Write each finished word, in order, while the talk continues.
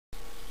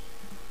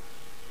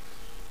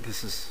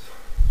This is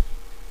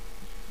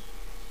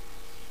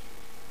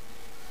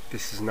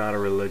this is not a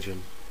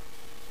religion.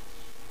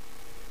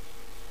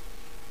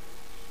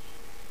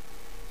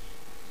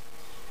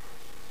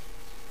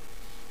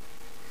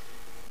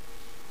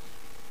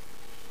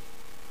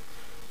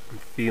 I'm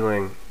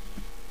feeling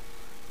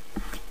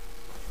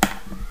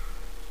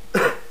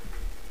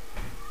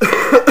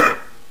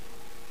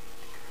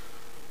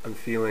I'm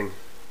feeling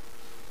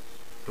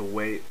the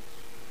weight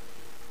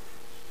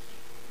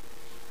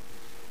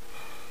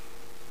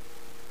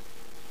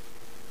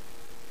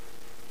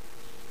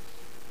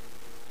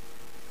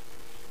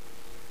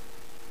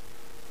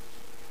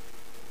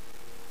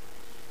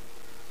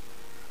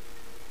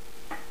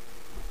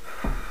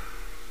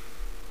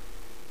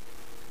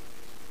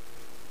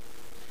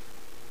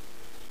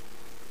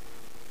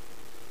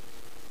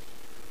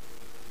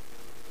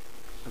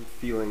I'm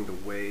feeling the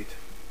weight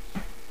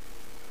of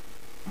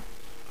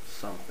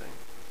something.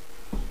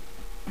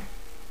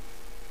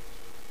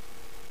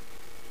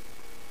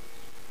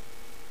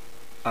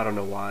 I don't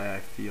know why I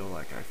feel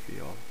like I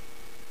feel.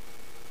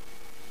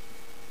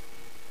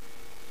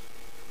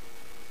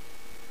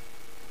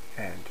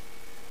 And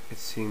it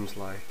seems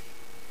like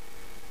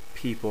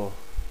people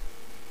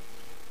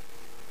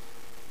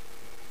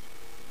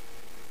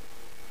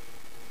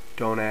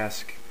don't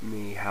ask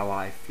me how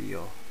I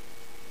feel.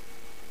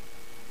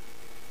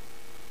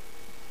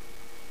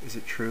 Is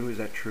it true? Is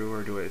that true?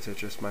 Or is it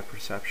just my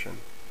perception?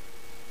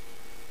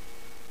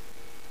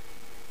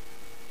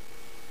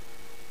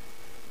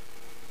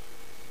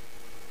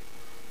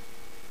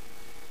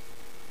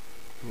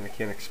 I mean, I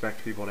can't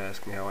expect people to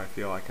ask me how I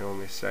feel. I can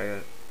only say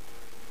it.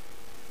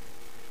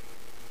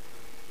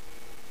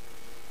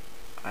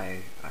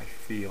 I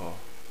feel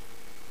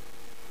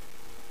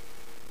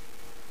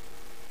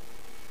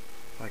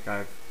like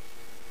I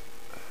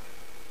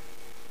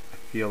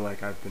feel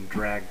like I've been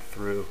dragged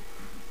through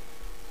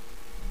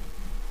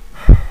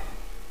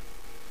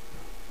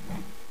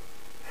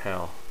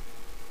hell.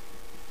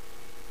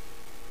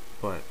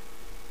 But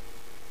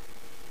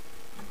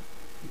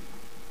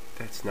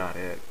that's not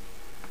it.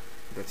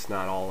 That's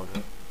not all of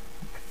it.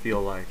 I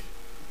feel like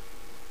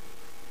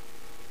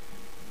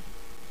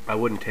I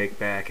wouldn't take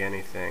back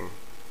anything.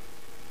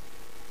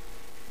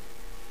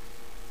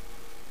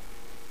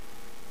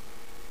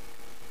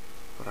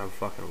 But I'm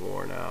fucking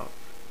worn out.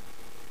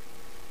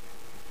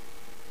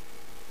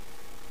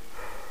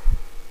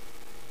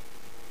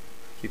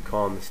 I keep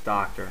calling this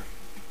doctor.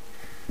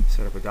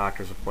 Set up a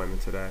doctor's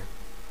appointment today.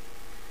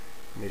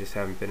 And they just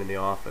haven't been in the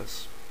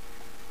office.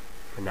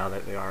 And now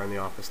that they are in the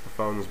office, the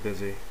phone's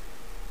busy.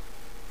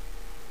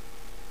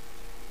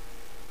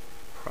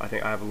 I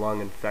think I have a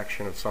lung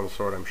infection of some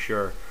sort, I'm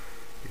sure,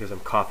 because I'm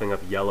coughing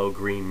up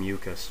yellow-green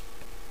mucus.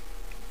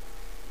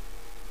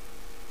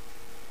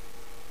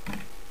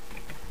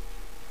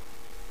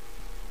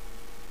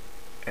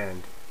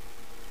 And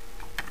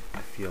I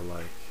feel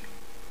like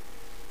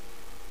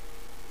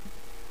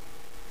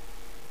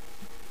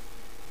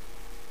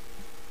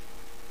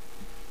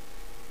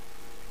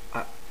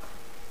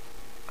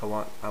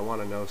I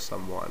want to know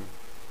someone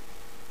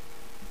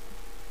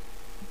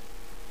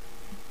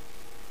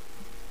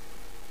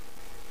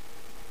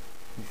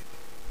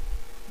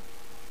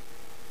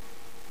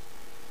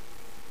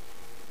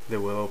that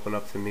will open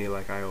up to me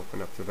like I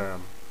open up to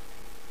them.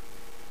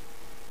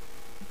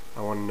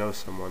 I want to know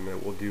someone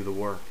that will do the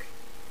work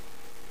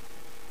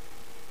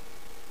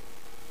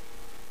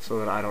so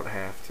that I don't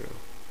have to.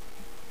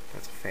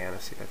 That's a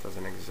fantasy that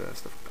doesn't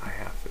exist. I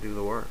have to do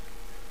the work.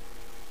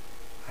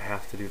 I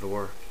have to do the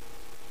work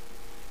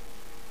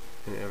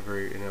in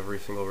every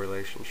single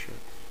relationship.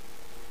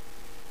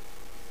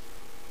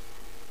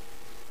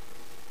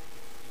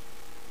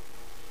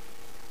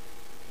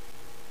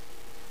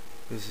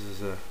 This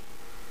is a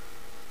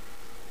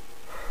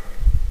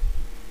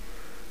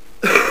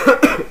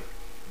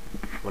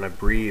when I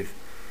breathe,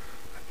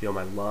 I feel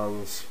my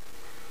lungs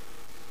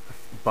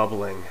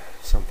bubbling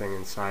something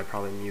inside,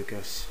 probably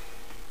mucus.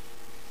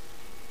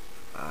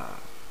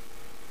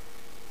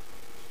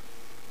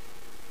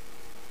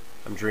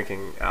 I'm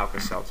drinking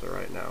Alka-Seltzer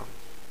right now.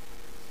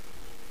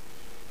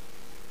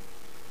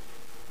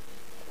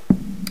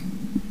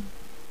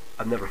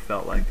 I've never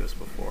felt like this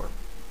before,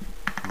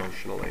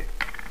 emotionally.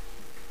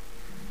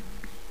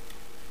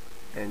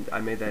 And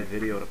I made that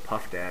video to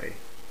Puff Daddy,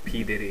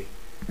 P. Diddy,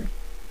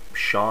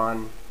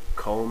 Sean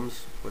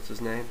Combs, what's his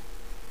name?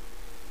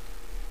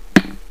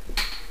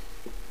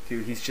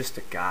 Dude, he's just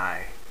a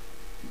guy.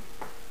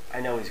 I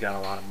know he's got a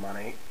lot of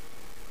money.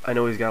 And I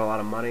know he's got a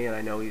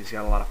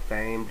lot of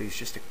fame, but he's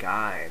just a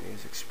guy, and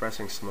he's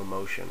expressing some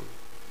emotion.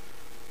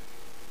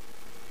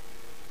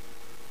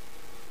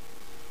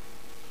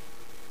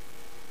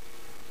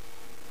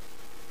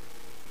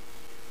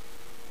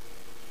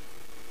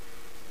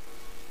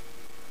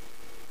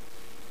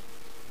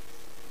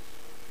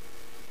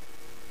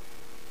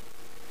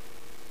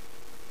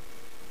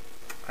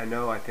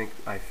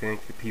 I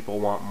think that people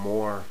want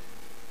more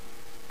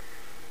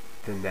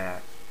than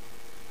that,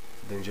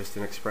 than just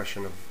an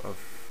expression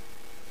of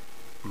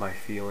my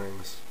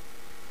feelings.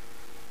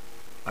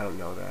 I don't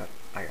know that.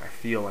 I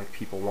feel like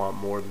people want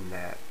more than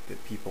that.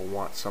 That people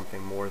want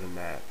something more than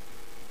that.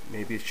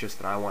 Maybe it's just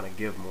that I want to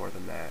give more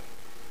than that.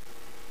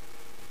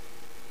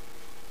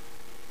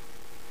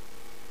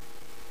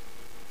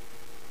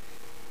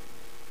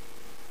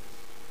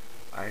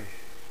 I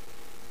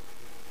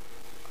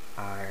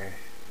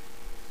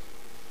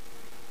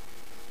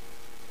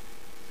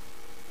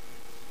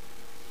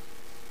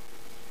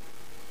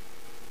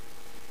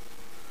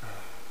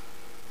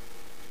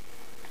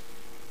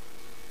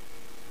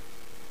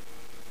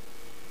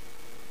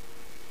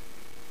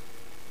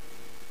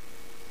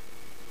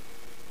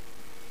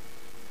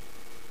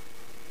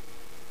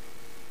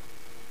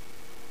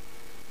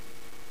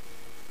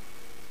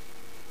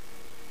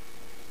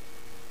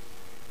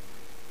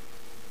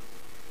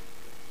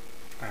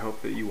I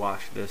hope that you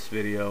watch this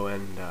video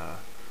and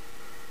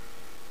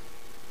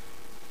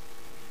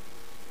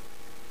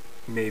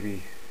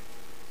maybe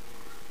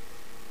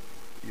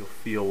you'll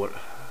feel what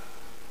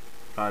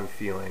I'm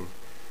feeling,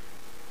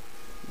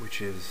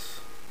 which is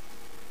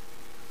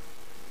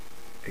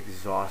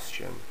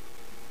exhaustion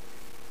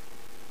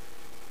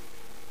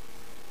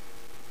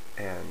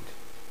and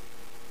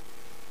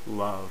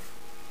love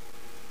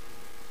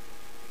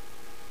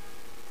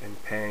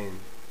and pain.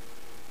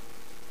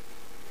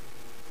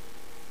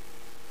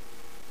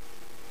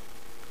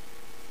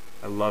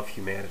 I love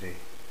humanity.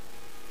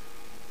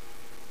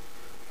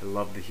 I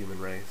love the human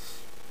race.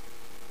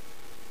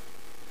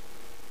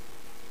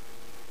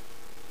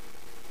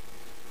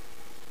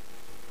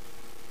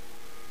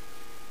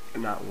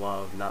 And not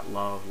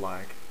love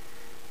like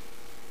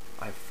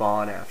I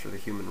fawn after the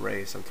human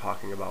race. I'm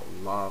talking about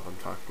love. I'm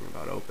talking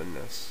about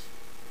openness.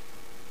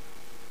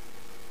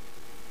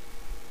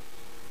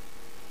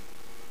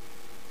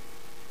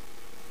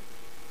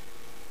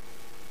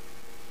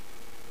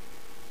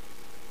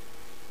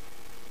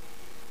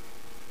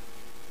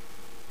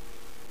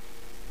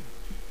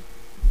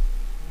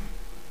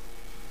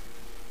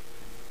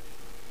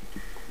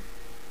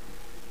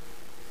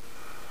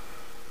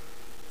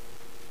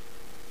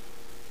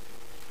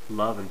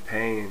 Love and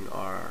pain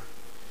are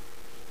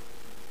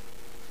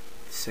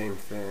the same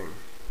thing.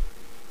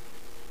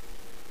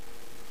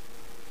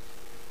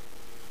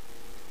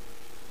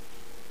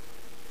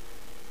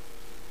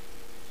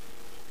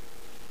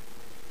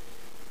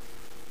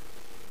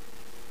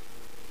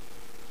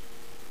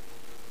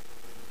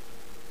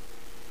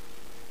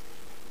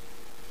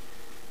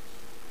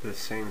 The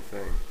same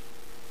thing.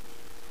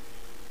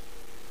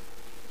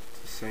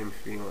 It's the same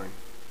feeling.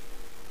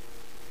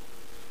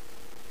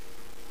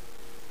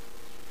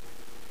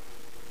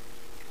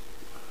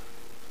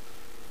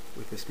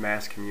 With this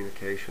mass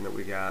communication that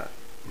we got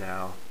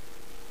now,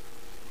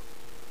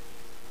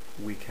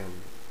 we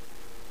can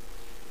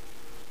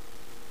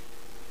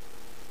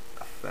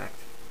affect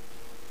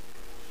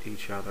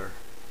each other.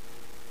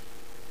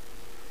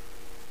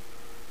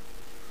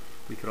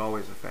 We could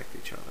always affect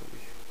each other.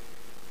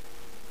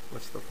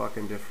 What's the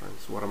fucking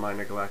difference? What am I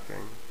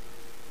neglecting?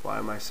 Why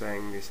am I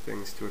saying these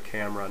things to a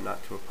camera and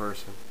not to a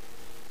person?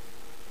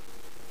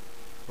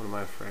 What am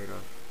I afraid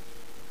of?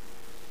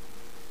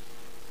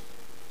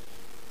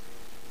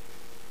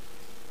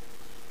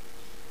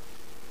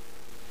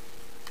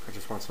 I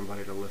just want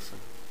somebody to listen.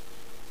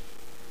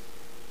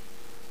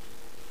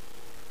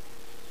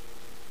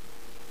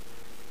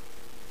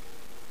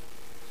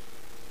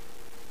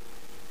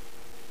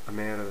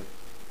 Amanda,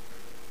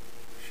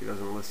 she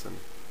doesn't listen.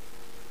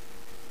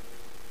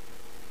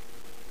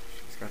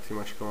 She's got too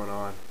much going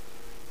on.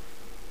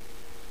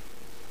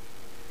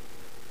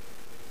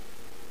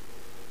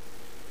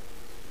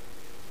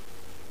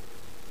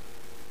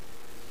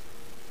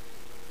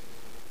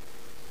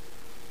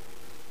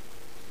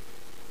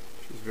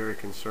 She's very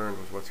concerned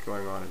with what's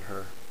going on in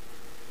her.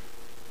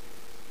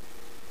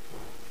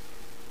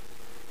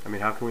 I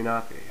mean, how can we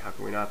not be? How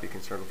can we not be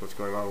concerned with what's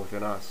going on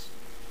within us?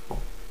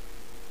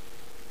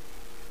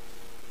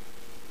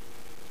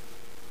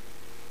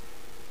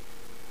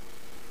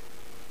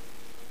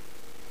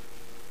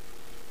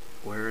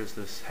 Where is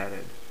this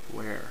headed?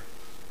 Where?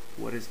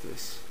 What is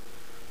this?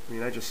 I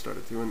mean, I just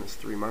started doing this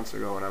 3 months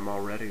ago and I'm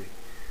already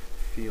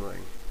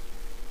feeling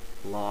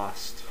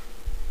lost.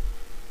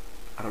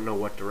 I don't know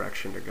what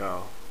direction to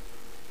go.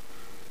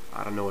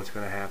 I don't know what's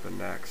going to happen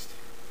next.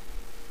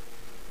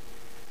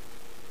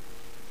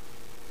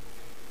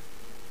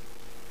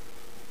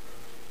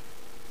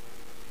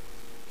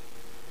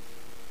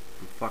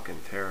 I'm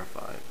fucking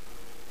terrified.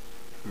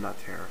 I'm not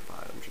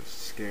terrified, I'm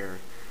just scared.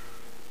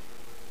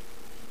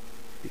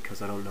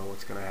 Because I don't know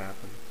what's going to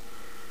happen.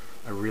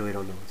 I really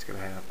don't know what's going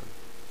to happen.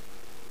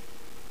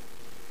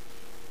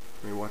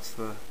 I mean, what's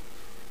the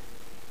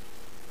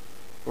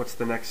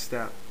next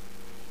step?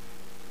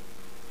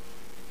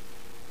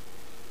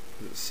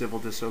 Is it civil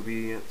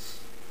disobedience?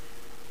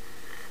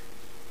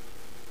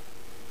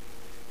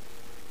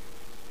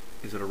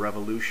 Is it a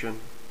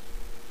revolution?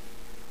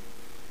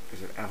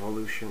 Is it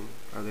evolution?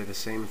 Are they the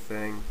same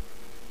thing?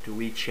 Do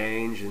we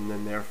change and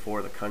then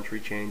therefore the country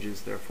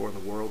changes, therefore the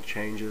world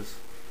changes?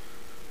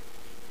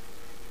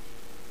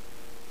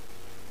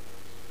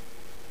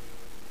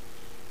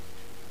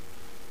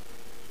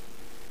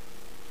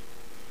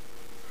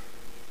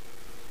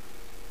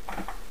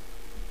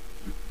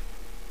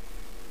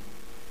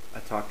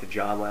 talked to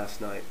John last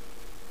night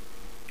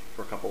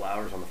for a couple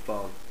hours on the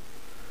phone.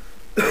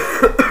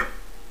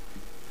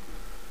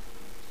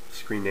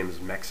 Screen name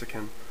is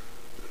Mexican,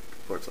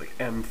 or it's like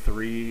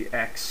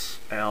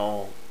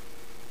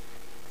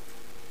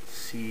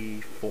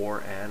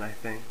M3XLC4N, I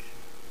think.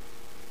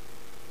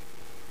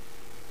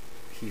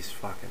 He's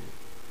fucking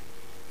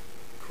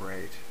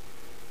great.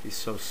 He's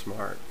so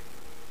smart.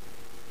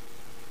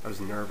 I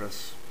was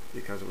nervous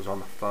because it was on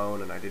the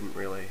phone and I didn't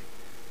really...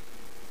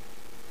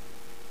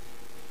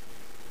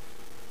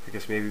 I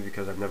guess maybe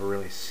because I've never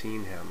really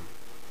seen him.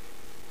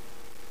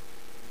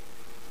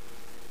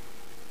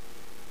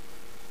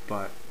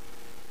 But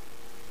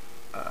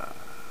I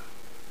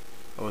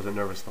wasn't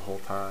nervous the whole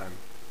time.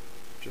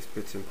 Just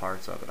bits and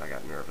parts of it I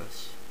got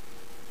nervous.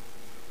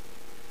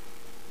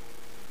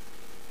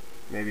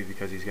 Maybe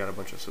because he's got a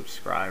bunch of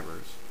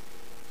subscribers.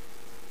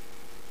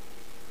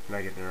 And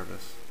I get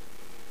nervous.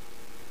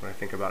 When I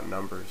think about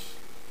numbers,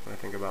 when I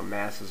think about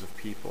masses of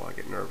people, I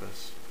get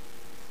nervous.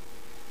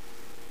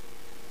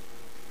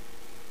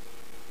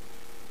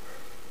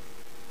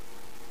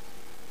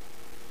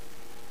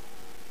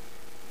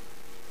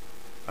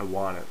 I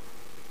want it.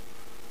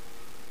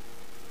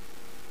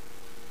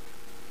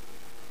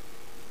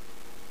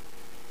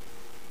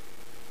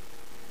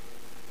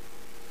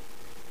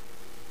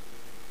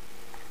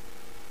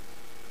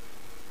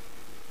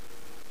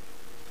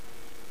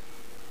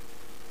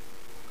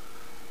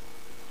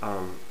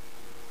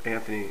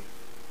 Anthony,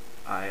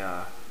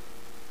 I'm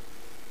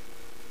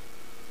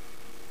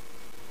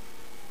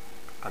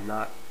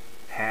not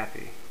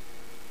happy,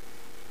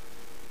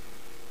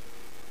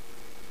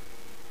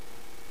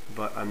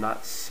 but I'm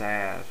not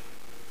sad.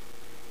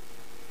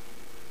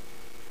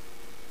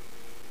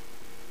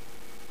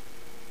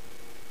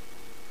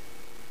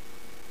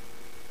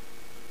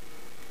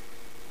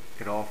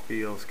 It all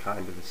feels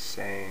kind of the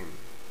same,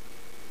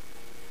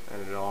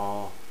 and it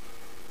all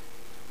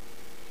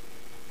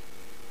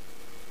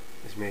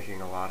is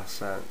making a lot of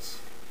sense.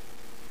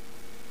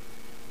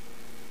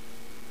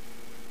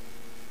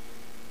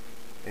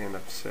 And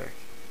I'm sick.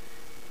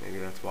 Maybe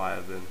that's why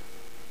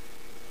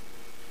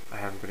I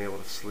haven't been able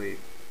to sleep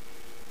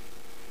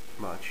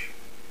much.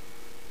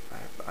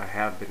 I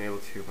have been able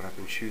to, but I've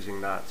been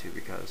choosing not to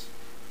because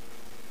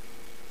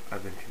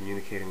I've been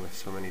communicating with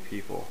so many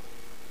people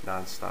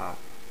non-stop.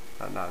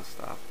 Not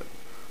non-stop, but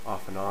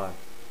off and on.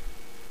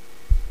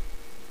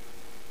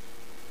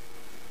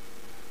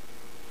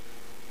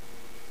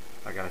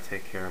 I gotta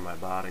take care of my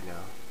body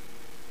now.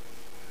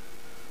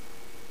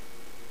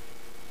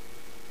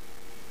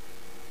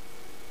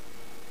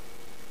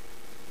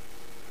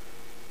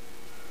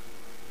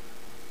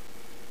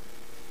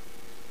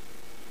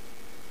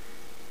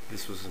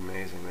 This was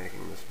amazing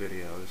making this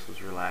video. This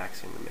was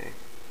relaxing to me.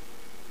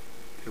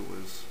 It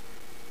was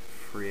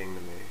freeing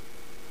to me.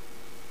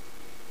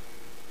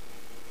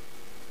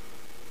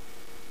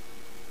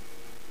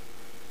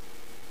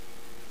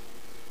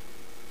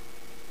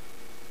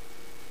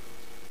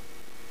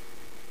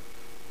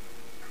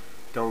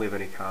 Don't leave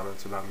any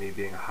comments about me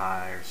being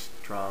high or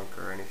drunk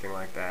or anything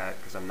like that,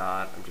 because I'm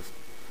not.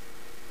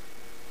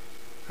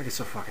 I get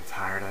so fucking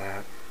tired of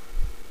that.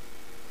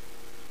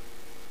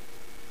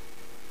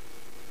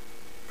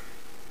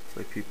 It's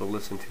like people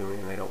listen to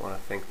me and they don't want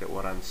to think that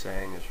what I'm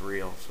saying is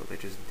real, so they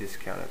just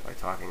discount it by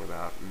talking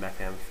about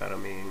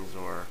methamphetamines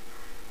or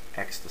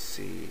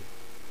ecstasy.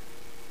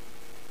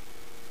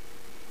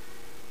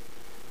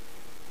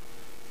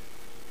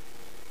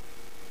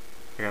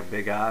 I got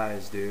big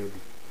eyes, dude.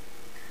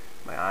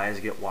 My eyes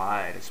get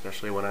wide,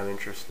 especially when I'm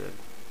interested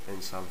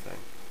in something.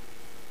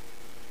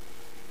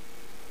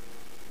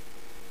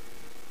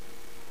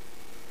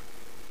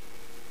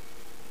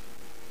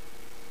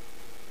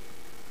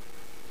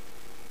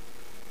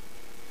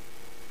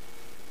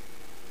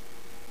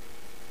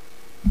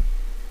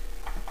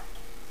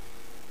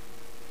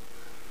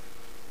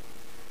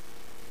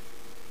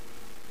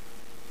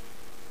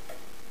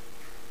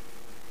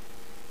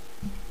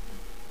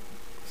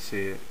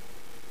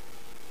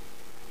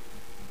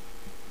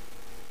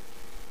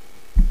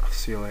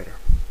 See you later.